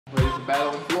Ready for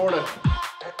battle in Florida.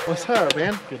 What's up,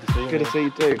 man? Good to see you. Good to see you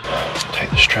too. Take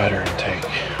the strider and take a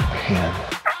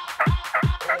hand.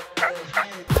 There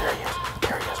he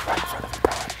is, right in front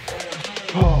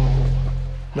of you. Oh,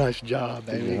 nice job,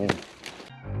 baby. Yeah.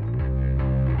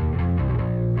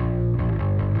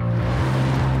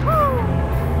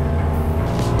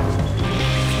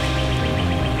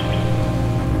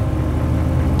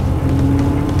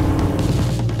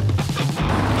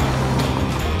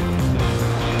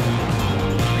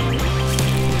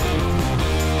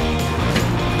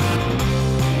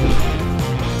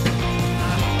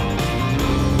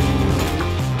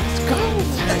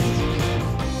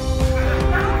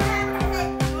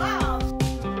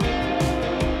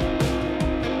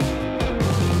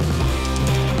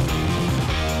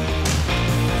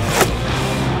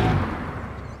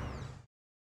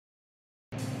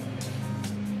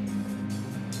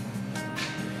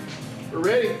 We're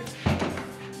ready.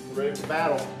 We're ready for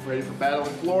battle. Ready for battle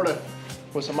in Florida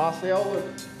with some Osceola.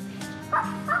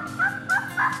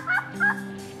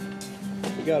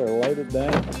 We got her loaded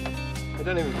down. It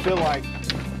doesn't even feel like,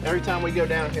 every time we go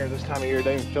down here this time of year, it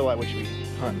doesn't even feel like we should be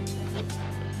hunting.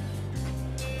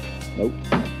 Nope.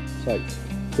 It's like,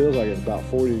 feels like it's about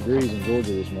 40 degrees in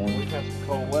Georgia this morning. We've had some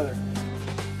cold weather.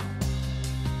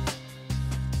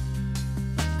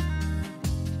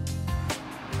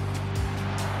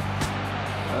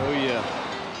 Oh yeah.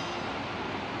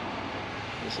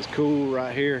 This is cool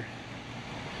right here.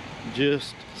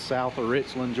 Just south of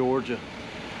Richland, Georgia.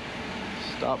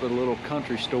 Stopped at a little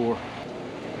country store.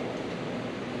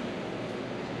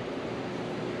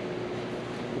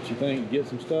 What you think? Get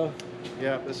some stuff?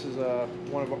 Yeah, this is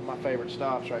one of my favorite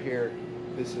stops right here.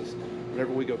 This is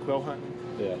whenever we go quail hunting.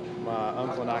 Yeah. My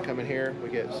uncle and I come in here, we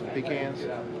get some pecans,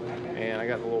 and I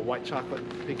got the little white chocolate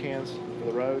pecans for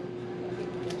the road.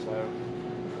 So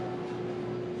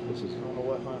This is I don't know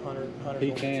what Hunter's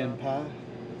pecan pie.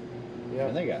 Yeah,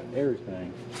 And they got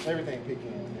everything. everything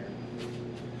pecan in here.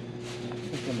 I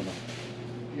think I'm gonna,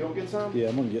 You gonna get some? yeah,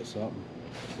 I'm gonna get something.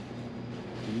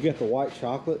 You got the white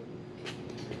chocolate?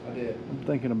 I did. I'm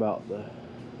thinking about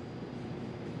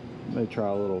maybe try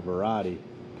a little variety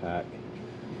pack.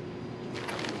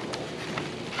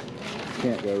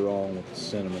 Can't go wrong with the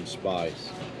cinnamon spice.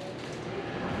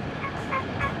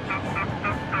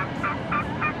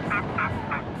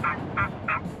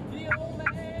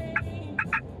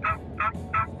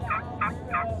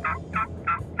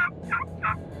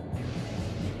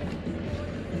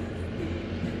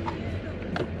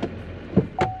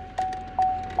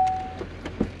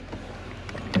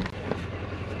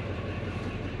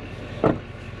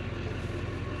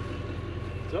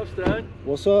 What's up, Stud?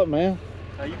 What's up, man?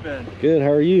 How you been? Good, how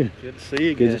are you? Good to see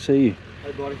you Good again. to see you.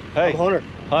 Hey, buddy. Hey, I'm Hunter.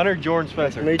 Hunter Jordan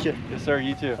Spencer. Nice to meet you. Yes, sir.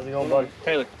 You too. How's it going, buddy?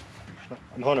 Taylor.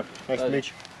 I'm Hunter. Nice to Hey. meet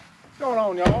you. What's going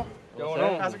on, y'all? Going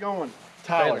on? How's it going?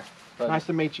 Tyler. Taylor. Nice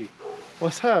to meet you.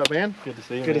 What's up, man? Good to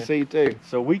see you. Good to man. see you too.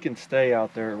 So we can stay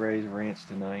out there at Ray's Ranch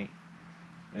tonight.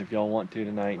 If y'all want to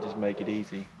tonight, just make it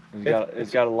easy.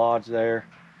 It's got a lodge there.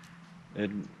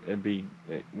 It'd be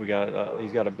he's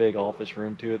got a big office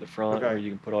room too at the front where you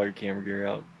can put all your camera gear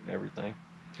out and everything.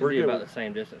 We're about the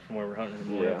same distance from where we're hunting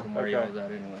from Yeah. from where y'all's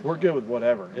at anyway. We're good with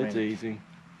whatever. It's easy.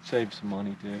 Saves some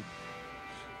money too.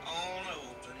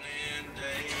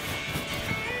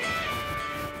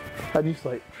 How'd you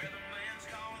sleep?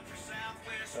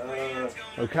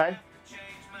 Okay.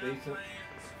 Decent.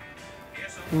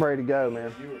 I'm ready to go,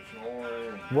 man. You were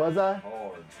snoring Was I?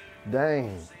 hard. Dang.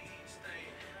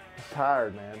 I'm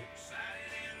tired, man.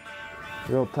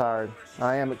 Real tired.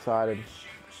 I am excited.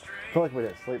 I feel like we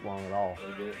didn't sleep long at all.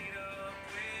 We did.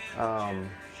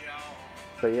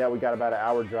 But yeah, we got about an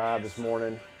hour drive this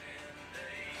morning.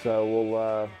 So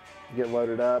we'll get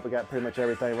loaded up. We got pretty much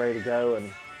everything ready to go,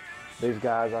 and these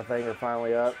guys, I think, are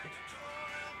finally up.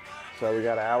 So we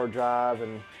got an hour drive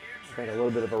and I think a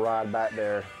little bit of a ride back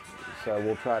there. So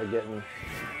we'll try to get in.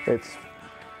 It's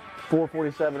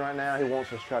 4:47 right now. He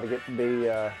wants us to try to get to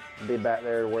be back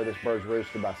there where this bird's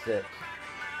roosted by 6.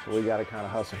 So we got to kind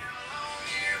of hustle.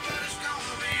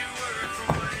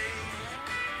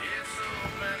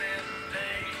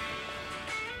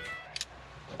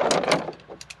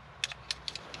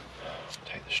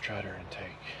 Take the strider and take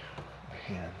a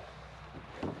hand.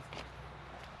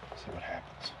 See what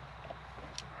happens.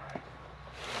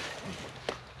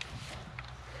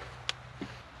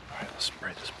 All right, let's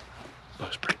spray this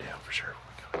bug spray down for sure.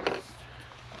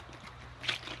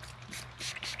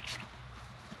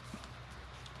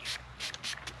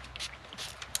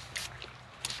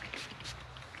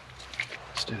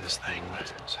 Let's do this thing.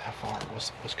 So how far?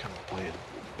 What's kind of the plan?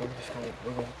 We're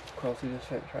gonna crawl through this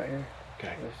fence right here.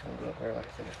 Okay. We're just gonna go up there, like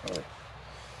I said, it's probably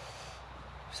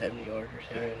 70 yards or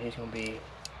so, and he's gonna be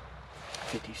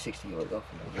 50, 60 yards off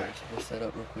of the road. So we'll set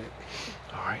up real quick.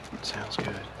 All right, sounds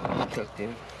good. Tucked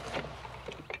in.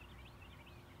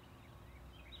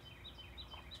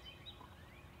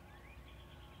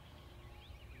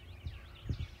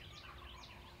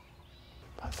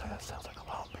 I'd say that sounds like a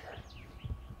long beard.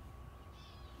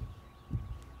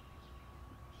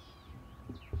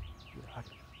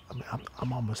 I mean,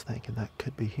 I'm almost thinking that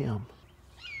could be him.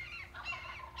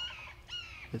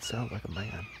 It sounds like a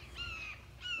man.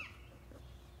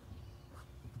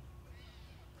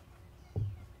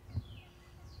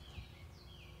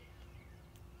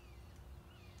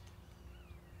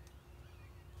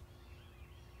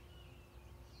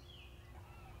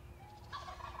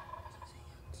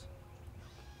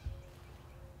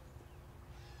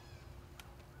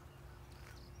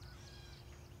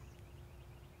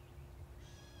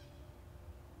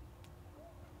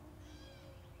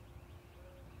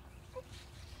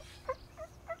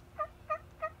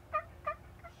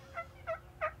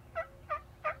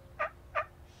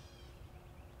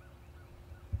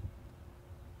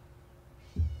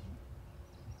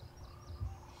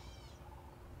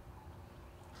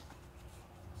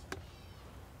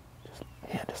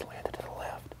 Just landed to the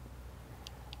left.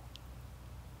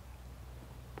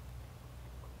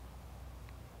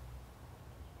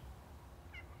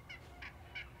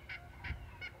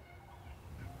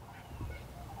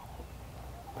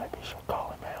 Maybe she'll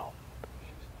call him out.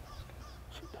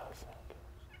 She does that.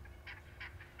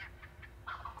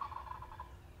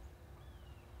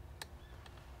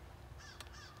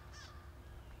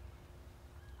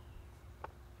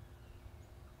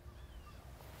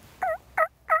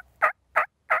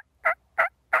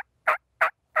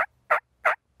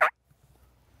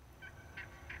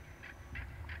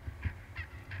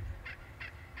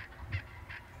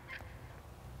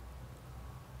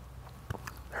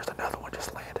 There's another one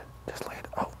just landed. Just landed.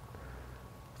 Oh,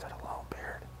 is that a long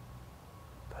beard?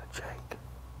 Is that a Jake?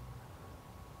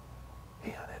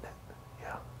 Ian, isn't it?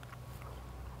 Yeah.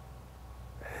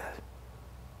 It is.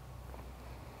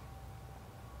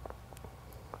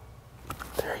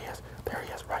 There he is. There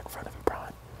he is, right in front of you,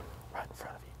 Brian. Right in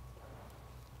front of you.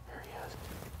 There he is.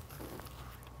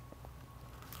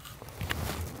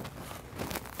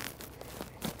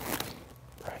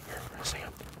 Right here. I see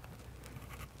him.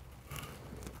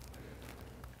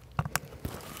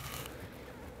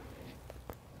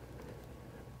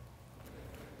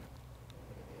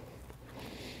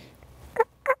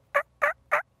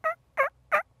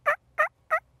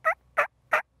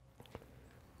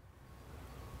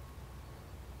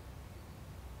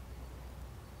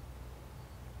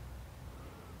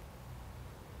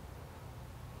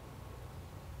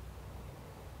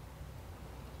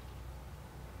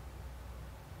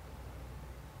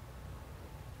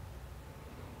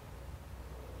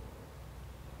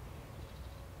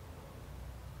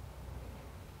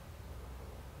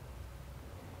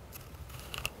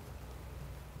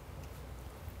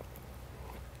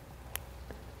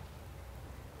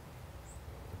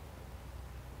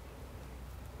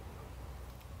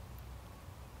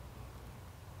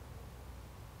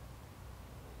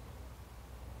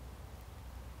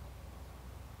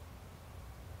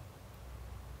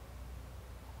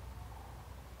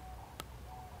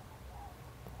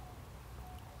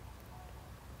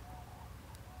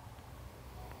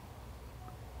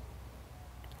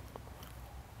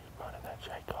 Running that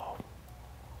Jake off.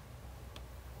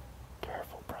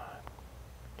 Careful, Brian.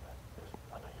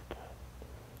 I know you're good.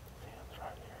 His hands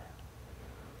right here.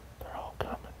 They're all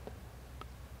coming.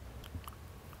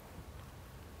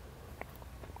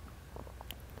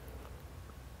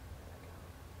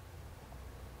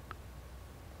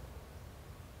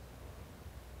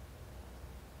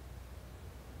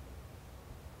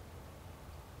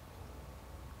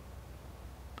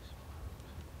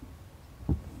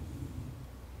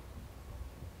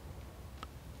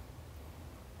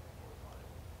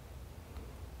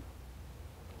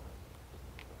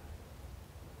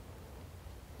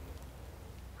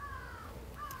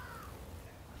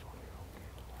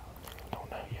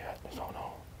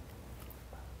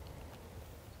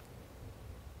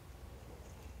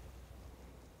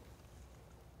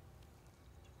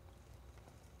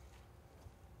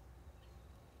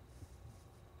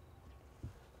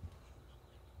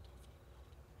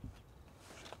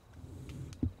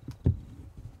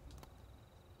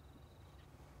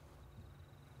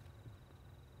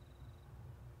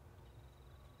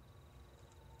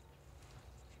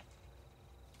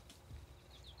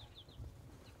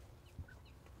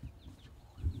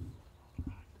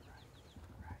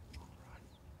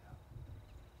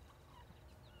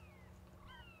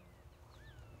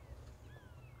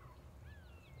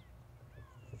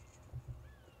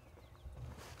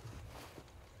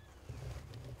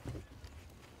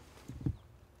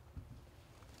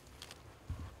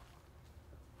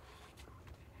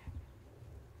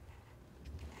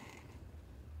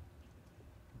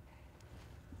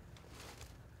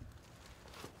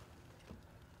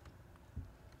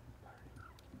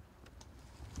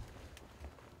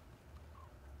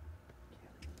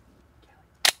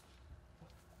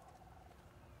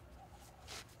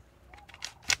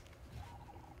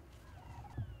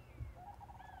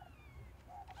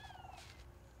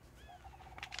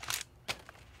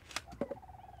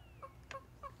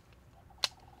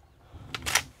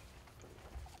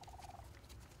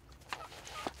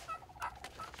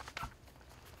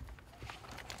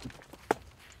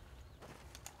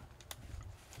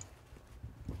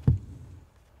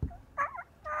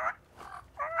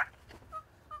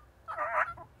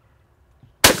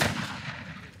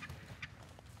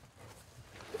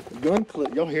 gun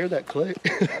click. Y'all hear that click?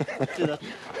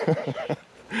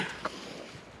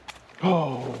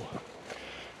 Oh,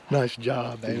 nice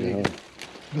job, baby.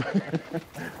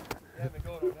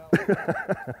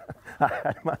 I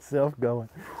had myself going.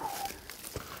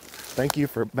 Thank you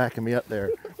for backing me up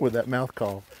there with that mouth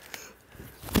call.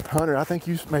 Hunter, I think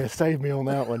you may have saved me on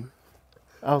that one.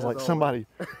 I was like, somebody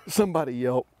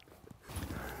yelp.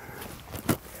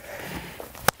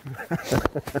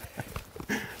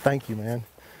 Thank you, man.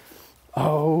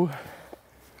 Oh,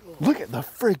 look at the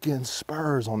freaking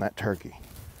spurs on that turkey.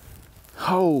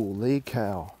 Holy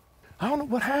cow. I don't know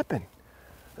what happened.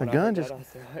 The gun just...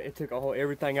 It took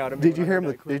everything out of me. Did you hear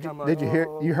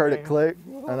him? You heard it click?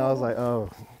 And I was like, oh,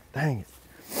 dang it.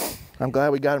 I'm glad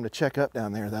we got him to check up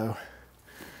down there, though.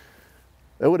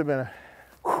 It would have been a...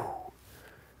 Whew,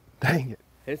 dang it.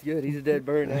 It's good. He's a dead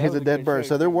bird now. He's a dead bird.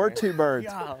 So there were 2 birds.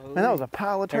 And that was a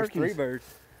pile of There's turkeys. 3 birds.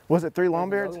 Was it 3 There's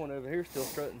longbeards? another one over here still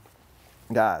strutting.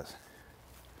 Guys.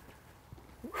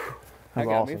 That got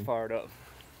awesome. me fired up.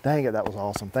 Dang it, that was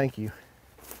awesome. Thank you.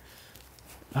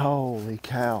 Holy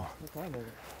cow. What time is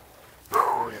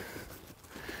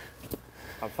it?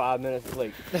 I'm 5 minutes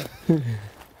late.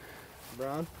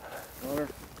 Brown, water.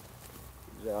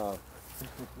 Good job.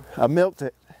 I milked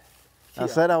it. I Yeah.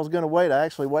 said I was going to wait. I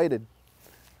actually waited.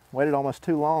 Waited almost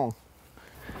too long.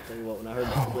 I'll tell you what, when I heard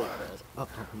the split, I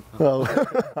was,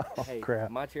 Oh, hey, crap.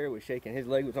 my chair was shaking. His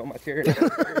leg was on my chair.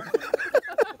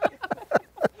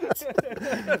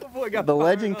 Boy got The fired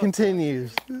legend up.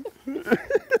 continues.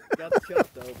 Got the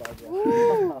shelf though, by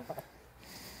God.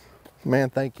 Man,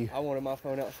 thank you. I wanted my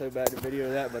phone out so bad to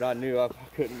video that, but I knew I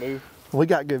couldn't move. We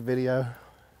got good video.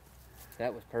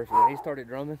 That was perfect. When he started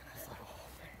drumming, I was like, oh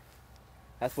man.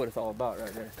 That's what it's all about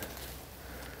right there.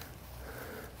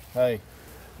 Hey,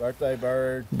 birthday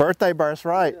bird. Birthday burst,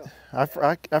 right. I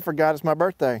forgot it's my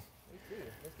birthday.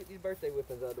 Let's get these birthday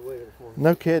whippings out of the way this morning.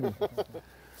 No kidding.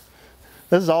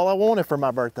 This is all I wanted for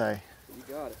my birthday. You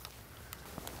got it.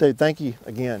 Dude, thank you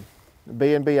again.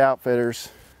 B&B Outfitters.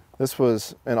 This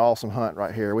was an awesome hunt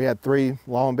right here. We had 3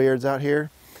 longbeards out here.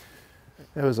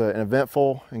 It was an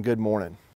eventful and good morning.